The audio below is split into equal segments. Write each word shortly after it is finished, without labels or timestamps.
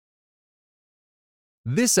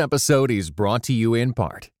This episode is brought to you in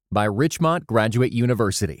part by Richmont Graduate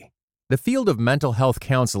University. The field of mental health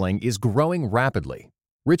counseling is growing rapidly.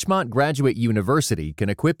 Richmont Graduate University can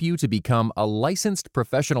equip you to become a licensed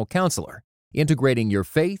professional counselor, integrating your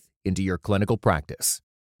faith into your clinical practice.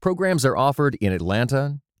 Programs are offered in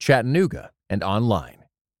Atlanta, Chattanooga, and online.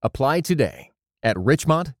 Apply today at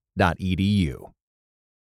richmont.edu.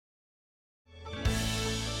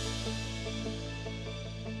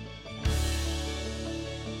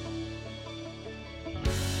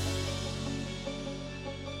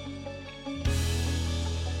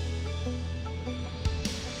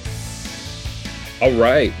 All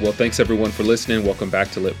right. Well, thanks everyone for listening. Welcome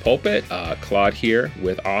back to Lit Pulpit. Claude here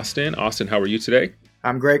with Austin. Austin, how are you today?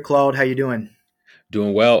 I'm great, Claude. How you doing?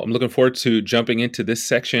 Doing well. I'm looking forward to jumping into this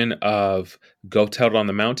section of Go Tell It on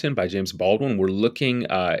the Mountain by James Baldwin. We're looking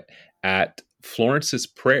at Florence's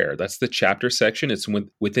Prayer. That's the chapter section. It's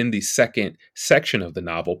within the second section of the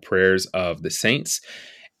novel, Prayers of the Saints.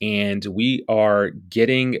 And we are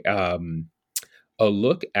getting a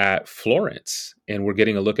look at Florence, and we're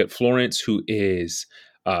getting a look at Florence, who is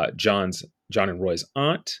John and Roy's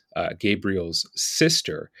aunt, Gabriel's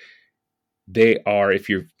sister. They are, if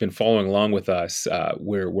you've been following along with us,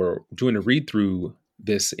 we're doing a read through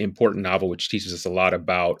this important novel, which teaches us a lot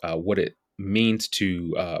about what it means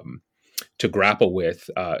to grapple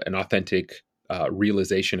with an authentic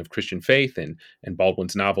realization of Christian faith, and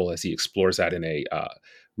Baldwin's novel as he explores that in a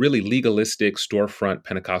really legalistic storefront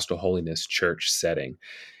Pentecostal holiness church setting.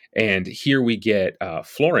 And here we get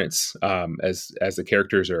Florence as the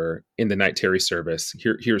characters are in the night Terry service.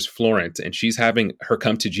 Here's Florence, and she's having her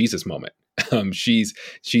come to Jesus moment. She's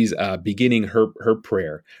beginning her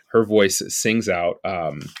prayer. Her voice sings out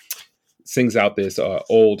this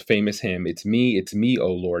old famous hymn. It's me, O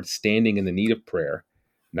Lord, standing in the need of prayer.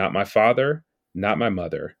 Not my father, not my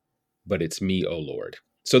mother, but it's me, O Lord.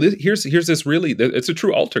 So here's this really, it's a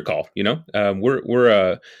true altar call. You know,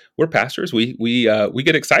 we're pastors. We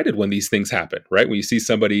get excited when these things happen, right? When you see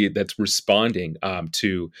somebody that's responding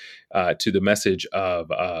to the message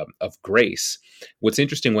of grace. What's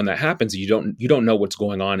interesting when that happens, you don't know what's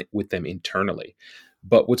going on with them internally.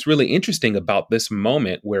 But what's really interesting about this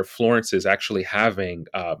moment where Florence is actually having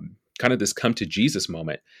kind of this come to Jesus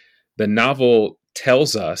moment, the novel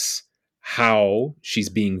tells us how she's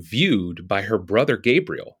being viewed by her brother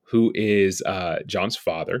Gabriel, who is John's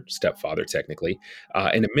stepfather technically,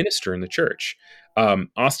 and a minister in the church.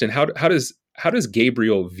 Austin, how does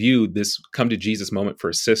Gabriel view this come to Jesus moment for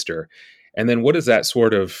his sister? And then what does that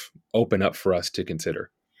sort of open up for us to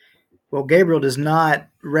consider? Well, Gabriel does not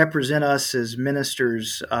represent us as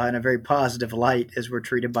ministers in a very positive light as we're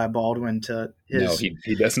treated by Baldwin. No,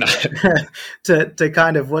 he does not. to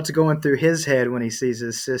kind of what's going through his head when he sees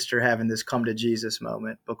his sister having this come to Jesus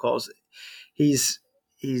moment, because he's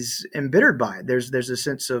embittered by it. There's a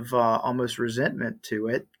sense of almost resentment to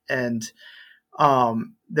it, and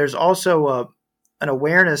there's also an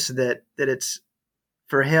awareness that it's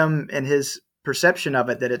for him and his perception of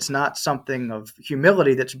it, that it's not something of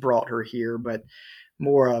humility that's brought her here, but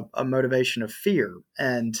more a motivation of fear.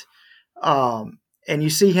 And you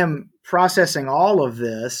see him processing all of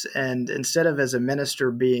this, and instead of as a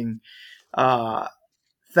minister being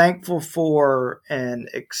thankful for and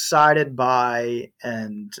excited by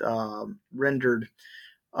and rendered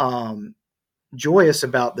joyous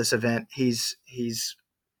about this event, he's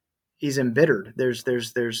embittered. There's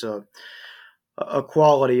a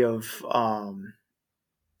quality of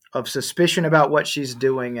suspicion about what she's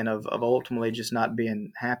doing, and of ultimately just not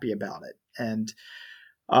being happy about it. And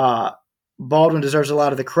Baldwin deserves a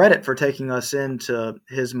lot of the credit for taking us into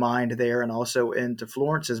his mind there, and also into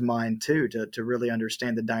Florence's mind too, to really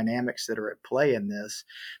understand the dynamics that are at play in this.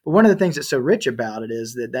 But one of the things that's so rich about it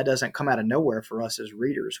is that doesn't come out of nowhere for us as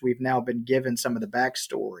readers. We've now been given some of the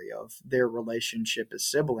backstory of their relationship as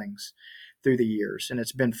siblings through the years, and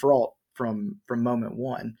it's been fraught from moment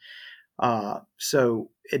one.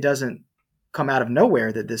 So it doesn't come out of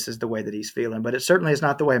nowhere that this is the way that he's feeling, but it certainly is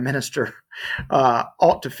not the way a minister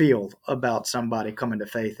ought to feel about somebody coming to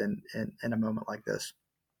faith in a moment like this.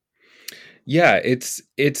 Yeah,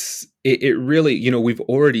 it really, we've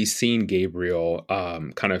already seen Gabriel,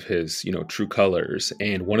 kind of his, true colors.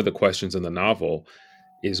 And one of the questions in the novel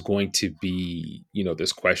is going to be,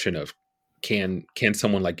 this question of can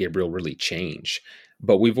someone like Gabriel really change?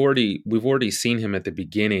 But we've already seen him at the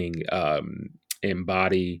beginning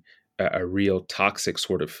embody a real toxic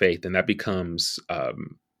sort of faith, and that becomes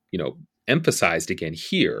emphasized again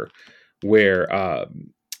here, where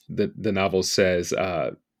the novel says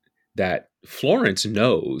that Florence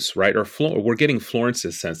knows, right? Or we're getting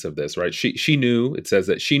Florence's sense of this, right? She knew. It says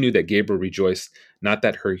that she knew that Gabriel rejoiced, not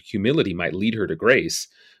that her humility might lead her to grace,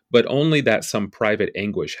 but only that some private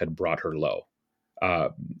anguish had brought her low. Uh,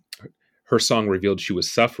 her song revealed she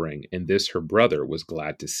was suffering, and this her brother was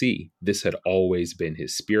glad to see. This had always been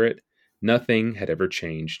his spirit. Nothing had ever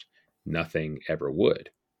changed. Nothing ever would.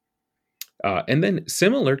 And then,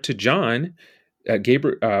 similar to John,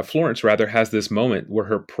 Florence rather has this moment where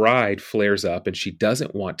her pride flares up, and she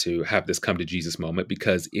doesn't want to have this come to Jesus moment,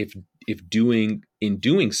 because if doing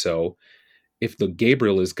so, if the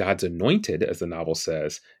Gabriel is God's anointed, as the novel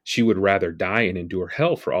says, she would rather die and endure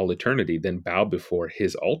hell for all eternity than bow before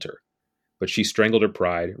his altar. But she strangled her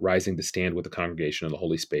pride, rising to stand with the congregation in the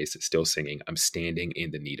holy space, still singing, "I'm standing in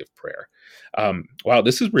the need of prayer." Wow,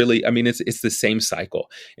 this is really, I mean, it's the same cycle.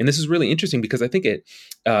 And this is really interesting because I think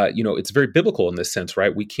it's very biblical in this sense,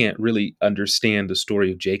 right? We can't really understand the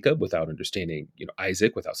story of Jacob without understanding,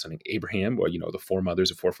 Isaac, without understanding Abraham, or, the foremothers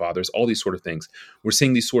and forefathers, all these sort of things. We're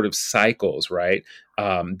seeing these sort of cycles, right?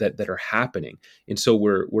 That are happening. And so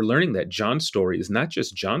we're learning that John's story is not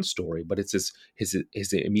just John's story, but it's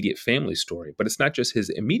his immediate family story. But it's not just his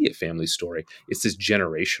immediate family story; it's his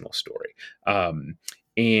generational story.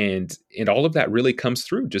 And all of that really comes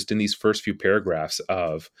through just in these first few paragraphs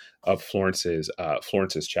of Florence's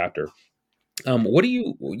chapter. What do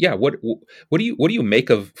you make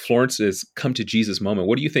of Florence's come to Jesus moment?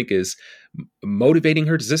 What do you think is motivating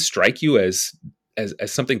her? Does this strike you as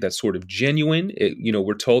something that's sort of genuine?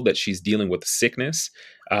 We're told that she's dealing with sickness,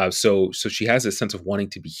 so she has a sense of wanting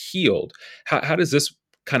to be healed. How does this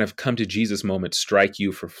kind of come to Jesus moment strike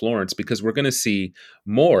you for Florence? Because we're going to see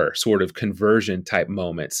more sort of conversion type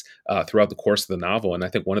moments throughout the course of the novel, and I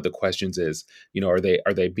think one of the questions is, are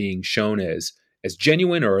they being shown as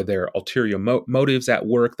genuine, or are there ulterior motives at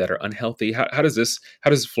work that are unhealthy? How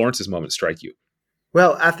does Florence's moment strike you?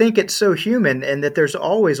 Well, I think it's so human, and that there's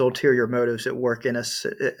always ulterior motives at work in us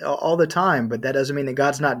all the time. But that doesn't mean that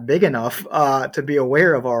God's not big enough to be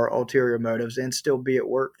aware of our ulterior motives and still be at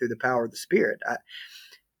work through the power of the Spirit.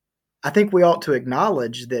 I think we ought to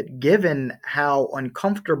acknowledge that, given how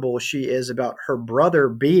uncomfortable she is about her brother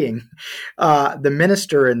being the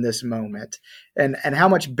minister in this moment, and how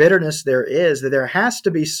much bitterness there is, that there has to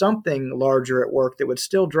be something larger at work that would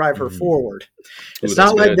still drive her forward. It's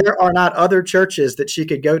not like there are not other churches that she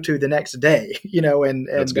could go to the next day, and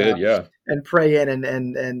That's good, yeah. and pray in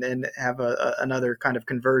and have another kind of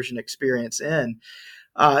conversion experience in.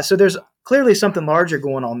 So there's clearly something larger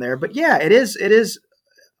going on there. But yeah, it is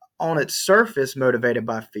on its surface motivated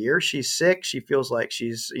by fear. She's sick. She feels like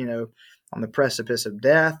she's, on the precipice of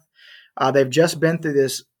death. They've just been through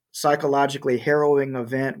this psychologically harrowing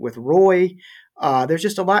event with Roy. There's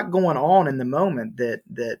just a lot going on in the moment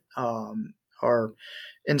that are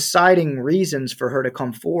inciting reasons for her to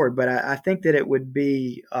come forward. But I think that it would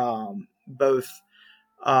be both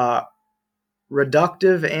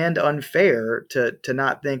reductive and unfair to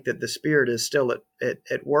not think that the Spirit is still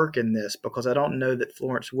at work in this, because I don't know that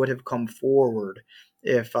Florence would have come forward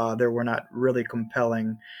if there were not really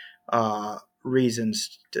compelling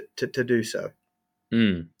reasons to do so.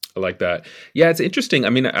 I like that. Yeah, it's interesting. I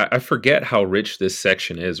mean, I forget how rich this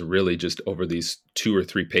section is, really, just over these 2 or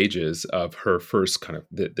 3 pages of her first kind of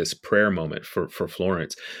this prayer moment for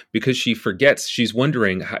Florence, because she forgets. She's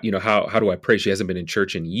wondering, how do I pray? She hasn't been in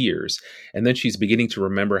church in years, and then she's beginning to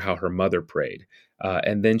remember how her mother prayed,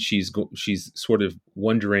 and then she's sort of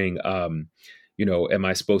wondering, am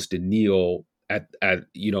I supposed to kneel at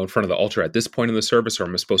in front of the altar at this point in the service, or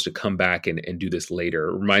am I supposed to come back and do this later?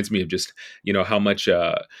 It reminds me of just how much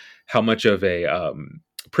of a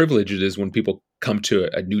privilege it is when people come to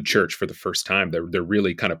a new church for the first time. They're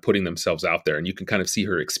really kind of putting themselves out there, and you can kind of see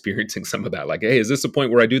her experiencing some of that. Like, hey, is this a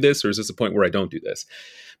point where I do this, or is this a point where I don't do this?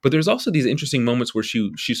 But there's also these interesting moments where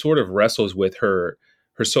she sort of wrestles with her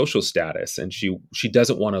social status, and she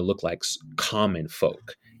doesn't want to look like common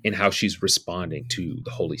folk in how she's responding to the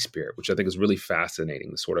Holy Spirit, which I think is really fascinating,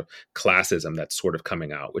 the sort of classism that's sort of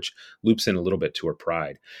coming out, which loops in a little bit to her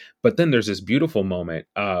pride. But then there's this beautiful moment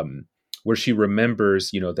where she remembers,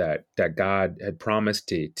 that God had promised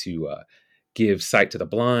to give sight to the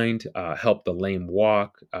blind, help the lame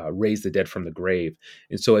walk, raise the dead from the grave.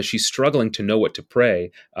 And so as she's struggling to know what to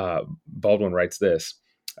pray, Baldwin writes this: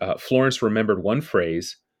 Florence remembered one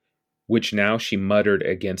phrase, which now she muttered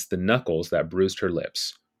against the knuckles that bruised her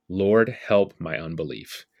lips: Lord, help my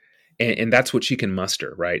unbelief. And that's what she can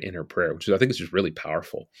muster, right, in her prayer, which I think is just really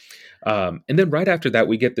powerful. And then right after that,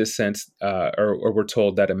 we get this sense, or we're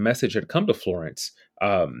told that a message had come to Florence,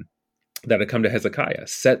 that had come to Hezekiah: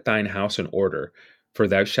 set thine house in order, for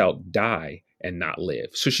thou shalt die, and not live.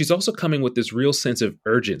 So she's also coming with this real sense of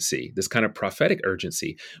urgency, this kind of prophetic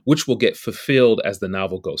urgency, which will get fulfilled as the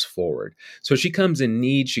novel goes forward. So she comes in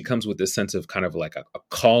need. She comes with this sense of kind of like a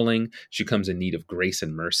calling. She comes in need of grace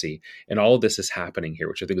and mercy. And all of this is happening here,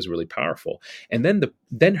 which I think is really powerful. And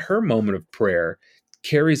then her moment of prayer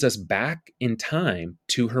carries us back in time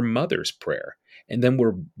to her mother's prayer. And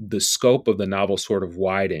then the scope of the novel sort of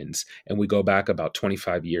widens, and we go back about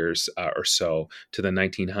 25 years or so to the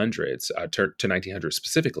 1900s, to 1900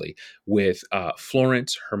 specifically, with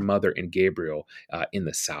Florence, her mother, and Gabriel in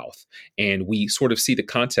the South. And we sort of see the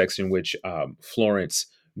context in which Florence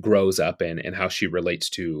grows up in and how she relates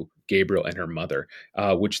to Gabriel and her mother,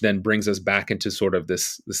 which then brings us back into sort of the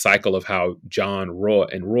cycle of how John,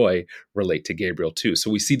 Roy relate to Gabriel too. So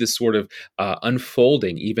we see this sort of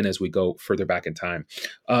unfolding even as we go further back in time.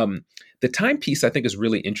 The time piece I think is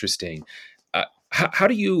really interesting. How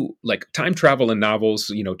do you like time travel in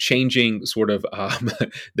novels? Changing sort of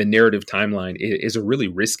the narrative timeline is a really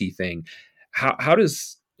risky thing. How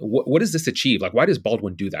does what does this achieve? Like, why does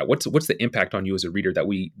Baldwin do that? What's the impact on you as a reader that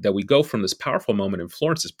we go from this powerful moment in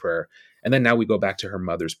Florence's prayer, and then now we go back to her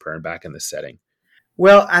mother's prayer and back in the setting?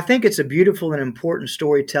 Well, I think it's a beautiful and important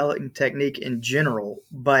storytelling technique in general,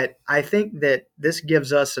 but I think that this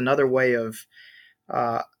gives us another way of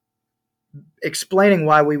explaining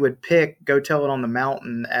why we would pick Go Tell It on the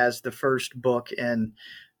Mountain as the first book in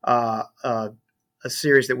a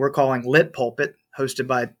series that we're calling Lit Pulpit, hosted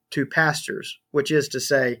by two pastors, which is to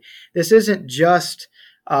say, this isn't just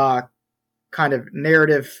kind of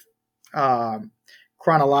narrative,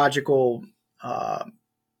 chronological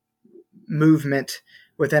movement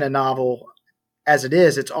within a novel as it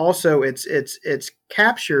is. It's also it's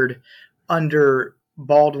captured under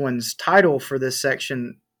Baldwin's title for this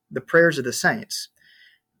section, The Prayers of the Saints.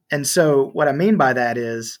 And so what I mean by that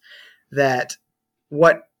is that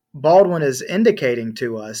what Baldwin is indicating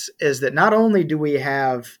to us is that not only do we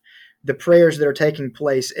have the prayers that are taking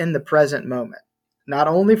place in the present moment, not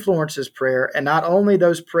only Florence's prayer and not only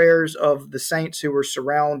those prayers of the saints who were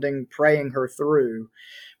surrounding, praying her through,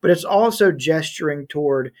 but it's also gesturing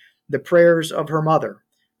toward the prayers of her mother,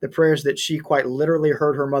 the prayers that she quite literally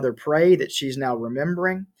heard her mother pray that she's now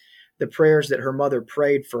remembering, the prayers that her mother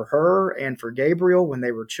prayed for her and for Gabriel when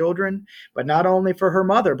they were children, but not only for her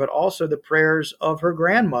mother, but also the prayers of her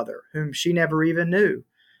grandmother, whom she never even knew,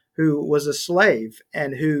 who was a slave,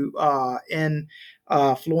 and who in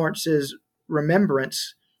Florence's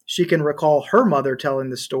remembrance, she can recall her mother telling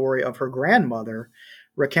the story of her grandmother,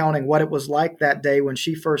 recounting what it was like that day when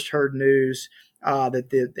she first heard news that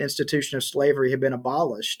the institution of slavery had been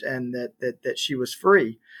abolished and that she was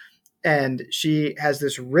free. And she has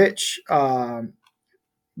this rich,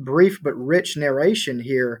 brief but rich narration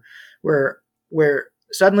here where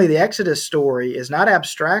suddenly the Exodus story is not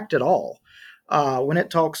abstract at all. When it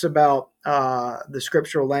talks about the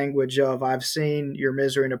scriptural language of I've seen your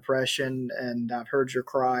misery and oppression and I've heard your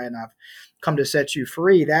cry and I've come to set you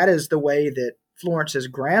free, that is the way that Florence's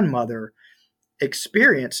grandmother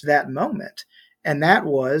experienced that moment. And that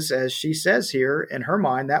was, as she says here, in her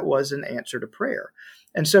mind, that was an answer to prayer.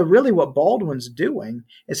 And so really what Baldwin's doing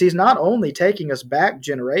is he's not only taking us back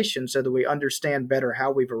generations so that we understand better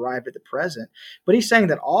how we've arrived at the present, but he's saying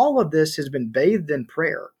that all of this has been bathed in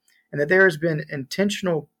prayer and that there has been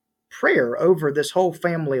intentional prayer over this whole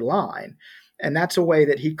family line. And that's a way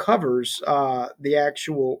that he covers the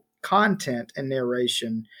actual content and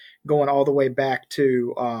narration going all the way back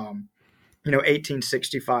to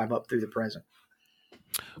 1865 up through the present.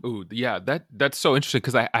 Oh, yeah, that's so interesting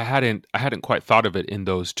because I hadn't quite thought of it in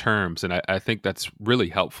those terms, and I think that's really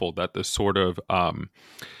helpful. That the sort of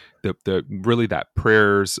the really that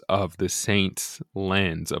prayers of the saints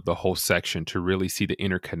lens of the whole section to really see the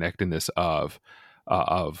interconnectedness of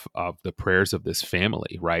the prayers of this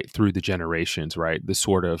family, right, through the generations, right, the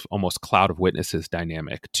sort of almost cloud of witnesses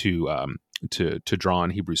dynamic to draw on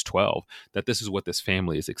Hebrews 12, that this is what this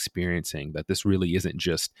family is experiencing, that this really isn't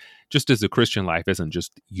just as the Christian life isn't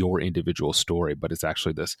just your individual story, but it's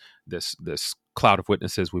actually this cloud of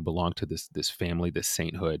witnesses. We belong to this family, this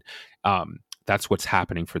sainthood. That's what's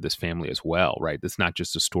happening for this family as well, right? It's not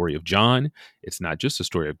just a story of John. It's not just a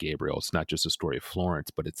story of Gabriel. It's not just a story of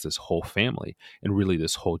Florence, but it's this whole family and really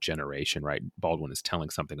this whole generation, right? Baldwin is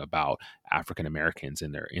telling something about African Americans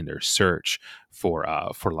in their search for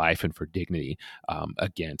life and for dignity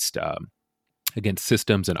against against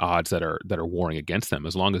systems and odds that are warring against them,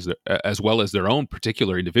 as well as their own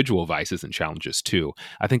particular individual vices and challenges too.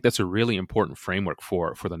 I think that's a really important framework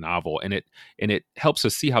for the novel, and it helps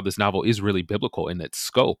us see how this novel is really biblical in its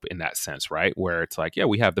scope, in that sense, right? Where it's like, yeah,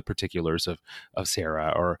 we have the particulars of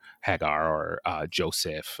Sarah or Hagar or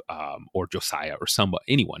Joseph, or Josiah or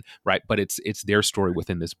anyone, right? But it's their story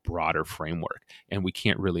within this broader framework, and we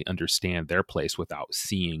can't really understand their place without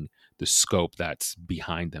seeing the scope that's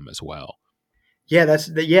behind them as well. Yeah, that's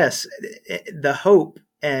the yes, the hope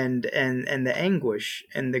and the anguish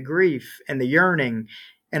and the grief and the yearning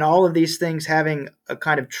and all of these things having a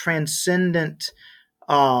kind of transcendent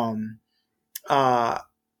um, uh,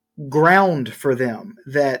 ground for them.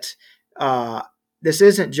 That uh, this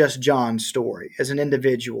isn't just John's story as an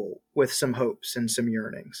individual with some hopes and some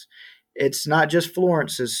yearnings. It's not just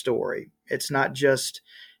Florence's story. It's not just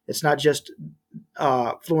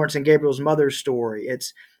Florence and Gabriel's mother's story.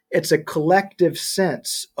 It's a collective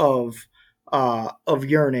sense of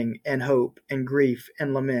yearning and hope and grief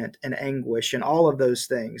and lament and anguish and all of those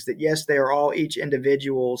things. That yes, they are all each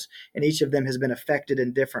individuals, and each of them has been affected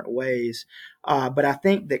in different ways. But I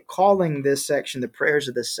think that calling this section the prayers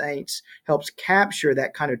of the saints helps capture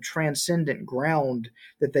that kind of transcendent ground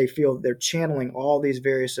that they feel that they're channeling all these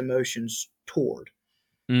various emotions toward.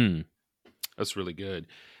 Mm, that's really good.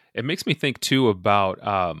 It makes me think too about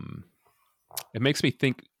it makes me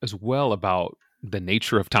think as well about the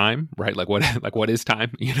nature of time, right? Like what like what is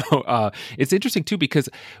time? It's interesting too, because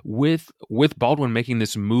with Baldwin making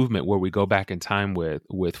this movement where we go back in time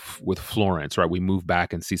with Florence, right? We move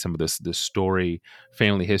back and see some of this story,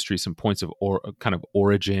 family history, some points of kind of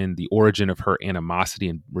origin, the origin of her animosity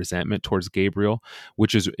and resentment towards Gabriel,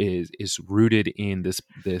 which is rooted in this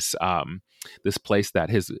place that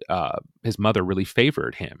his mother really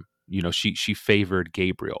favored him. She favored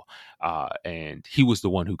Gabriel, and he was the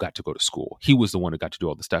one who got to go to school. He was the one who got to do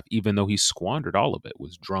all the stuff, even though he squandered all of it.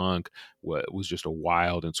 Was drunk, was just a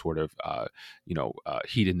wild and sort of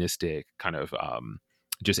hedonistic kind of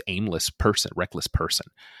just aimless person, reckless person.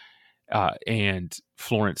 And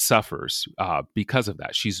Florence suffers because of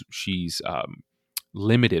that. She's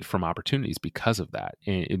limited from opportunities because of that,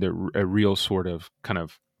 and a real sort of kind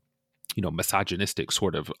of misogynistic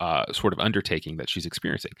sort of undertaking that she's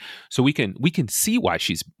experiencing. So we can see why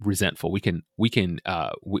she's resentful.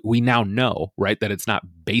 We now know, right, that it's not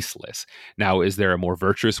baseless. Now, is there a more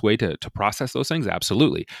virtuous way to process those things?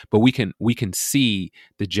 Absolutely. But we can see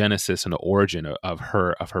the genesis and the origin of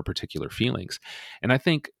her particular feelings. And I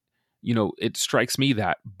think it strikes me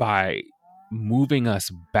that by moving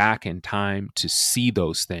us back in time to see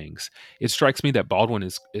those things, it strikes me that Baldwin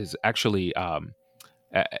is actually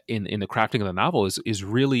in the crafting of the novel is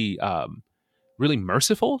really really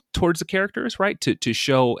merciful towards the characters, right? To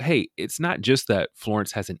show, hey, it's not just that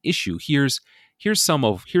Florence has an issue. Here's some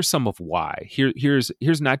of why. Here's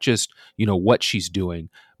not just what she's doing,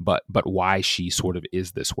 but why she sort of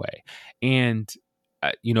is this way. And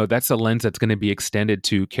that's a lens that's going to be extended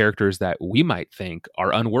to characters that we might think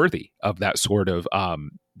are unworthy of that sort of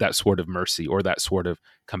mercy or that sort of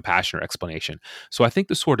compassion or explanation. So I think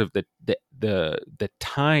the sort of the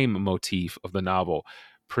time motif of the novel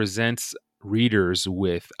presents readers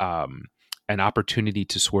with an opportunity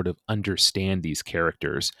to sort of understand these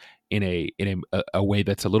characters in a way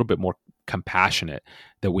that's a little bit more compassionate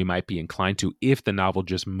that we might be inclined to if the novel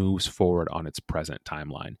just moves forward on its present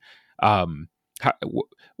timeline.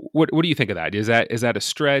 What do you think of that? Is that a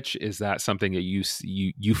stretch? Is that something that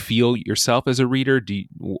you feel yourself as a reader?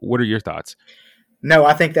 What are your thoughts? No,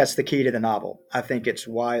 I think that's the key to the novel. I think it's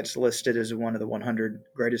why it's listed as one of the 100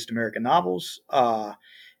 greatest American novels.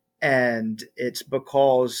 And it's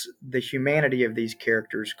because the humanity of these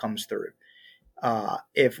characters comes through.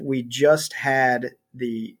 If we just had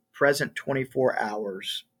the present 24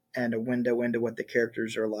 hours and a window into what the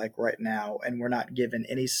characters are like right now, and we're not given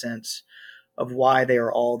any sense of why they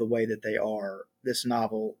are all the way that they are, this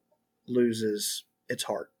novel loses its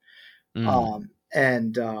heart. Mm,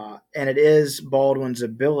 And it is Baldwin's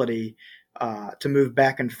ability to move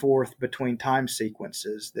back and forth between time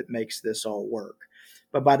sequences that makes this all work.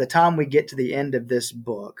 But by the time we get to the end of this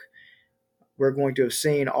book, we're going to have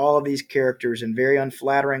seen all of these characters in very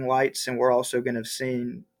unflattering lights, and we're also going to have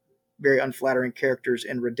seen very unflattering characters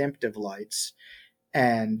in redemptive lights.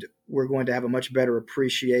 And we're going to have a much better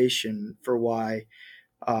appreciation for why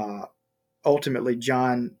uh, ultimately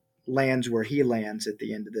John lands where he lands at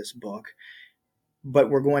the end of this book. But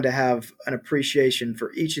we're going to have an appreciation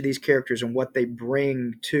for each of these characters and what they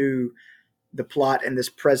bring to the plot in this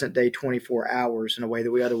present day 24 hours in a way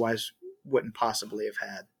that we otherwise wouldn't possibly have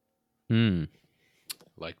had. mm,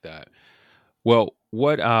 like that. Well,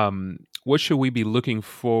 what should we be looking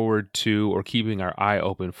forward to or keeping our eye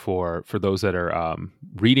open for those that are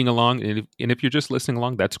reading along? And if you're just listening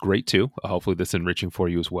along, that's great too. Hopefully this is enriching for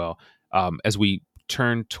you as well. As we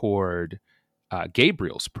turn toward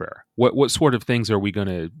Gabriel's prayer, what sort of things are we going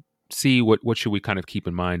to see? What should we kind of keep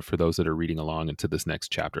in mind for those that are reading along into this next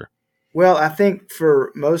chapter? Well, I think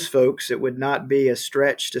for most folks, it would not be a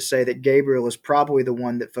stretch to say that Gabriel is probably the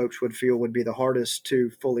one that folks would feel would be the hardest to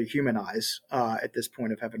fully humanize at this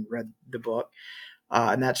point of having read the book.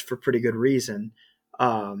 And that's for pretty good reason.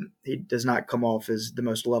 He does not come off as the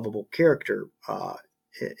most lovable character at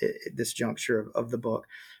this juncture of the book.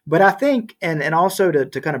 But I think, and also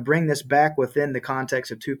to kind of bring this back within the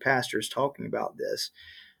context of two pastors talking about this,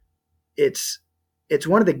 it's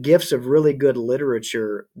one of the gifts of really good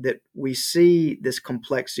literature that we see this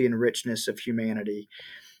complexity and richness of humanity,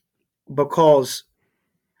 because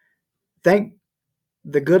thank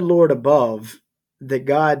the good Lord above that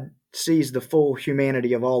God sees the full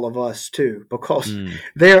humanity of all of us too, because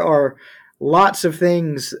there are lots of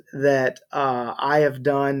things that I have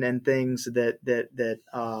done and things that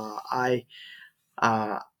I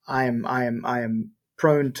am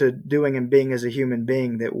prone to doing and being as a human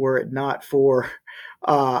being, that were it not for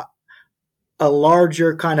a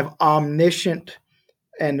larger kind of omniscient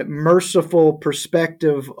and merciful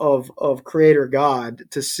perspective of Creator God,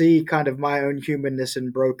 to see kind of my own humanness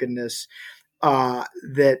and brokenness,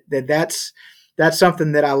 that's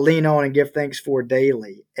something that I lean on and give thanks for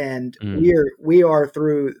daily. And we are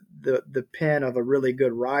through the pen of a really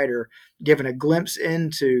good writer given a glimpse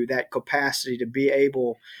into that capacity to be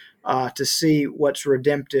able to see what's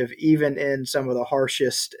redemptive, even in some of the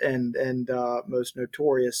harshest and most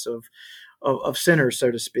notorious of sinners,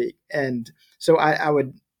 so to speak. And so I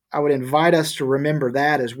would invite us to remember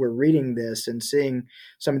that as we're reading this and seeing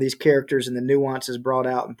some of these characters and the nuances brought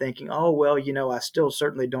out, and thinking, oh, well, I still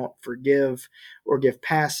certainly don't forgive or give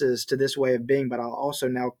passes to this way of being, but I also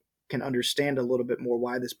now can understand a little bit more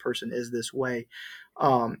why this person is this way.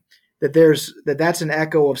 That's an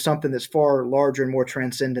echo of something that's far larger and more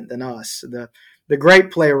transcendent than us. The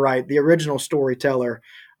great playwright, the original storyteller,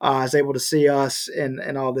 is able to see us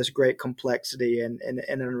in all this great complexity and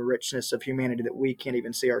a richness of humanity that we can't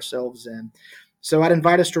even see ourselves in. So I'd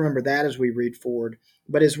invite us to remember that as we read forward.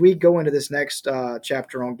 But as we go into this next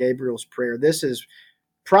chapter on Gabriel's prayer, this is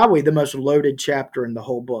probably the most loaded chapter in the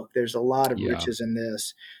whole book. There's a lot of riches in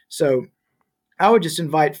this. So I would just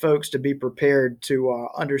invite folks to be prepared to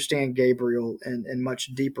understand Gabriel in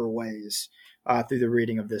much deeper ways through the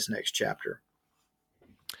reading of this next chapter.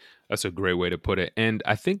 That's a great way to put it. And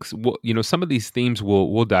I think, some of these themes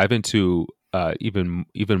we'll dive into even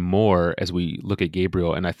more as we look at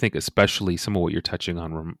Gabriel. And I think especially some of what you're touching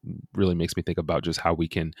on really makes me think about just how we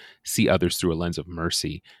can see others through a lens of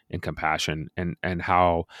mercy and compassion, and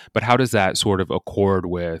how does that sort of accord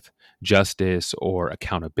with justice or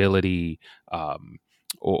accountability,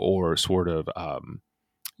 or sort of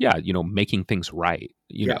making things right.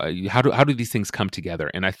 How do these things come together?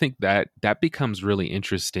 And I think that becomes really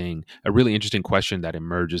interesting, a really interesting question that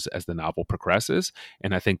emerges as the novel progresses.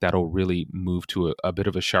 And I think that'll really move to a bit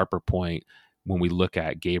of a sharper point when we look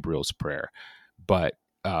at Gabriel's prayer. But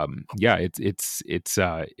it's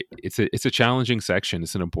a challenging section.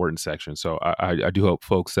 It's an important section. So I do hope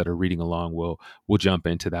folks that are reading along will jump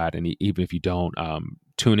into that. And even if you don't,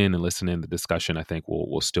 tune in and listen in the discussion, I think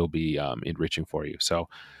will still be enriching for you. So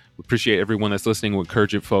we appreciate everyone that's listening. We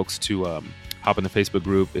encourage folks to hop in the Facebook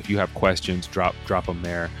group. If you have questions, drop them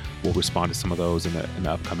there. We'll respond to some of those in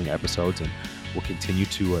the upcoming episodes, and we'll continue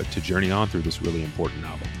to journey on through this really important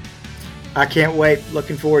novel. I can't wait.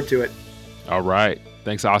 Looking forward to it. All right.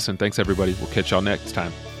 Thanks, Austin. Thanks, everybody. We'll catch y'all next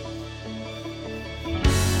time.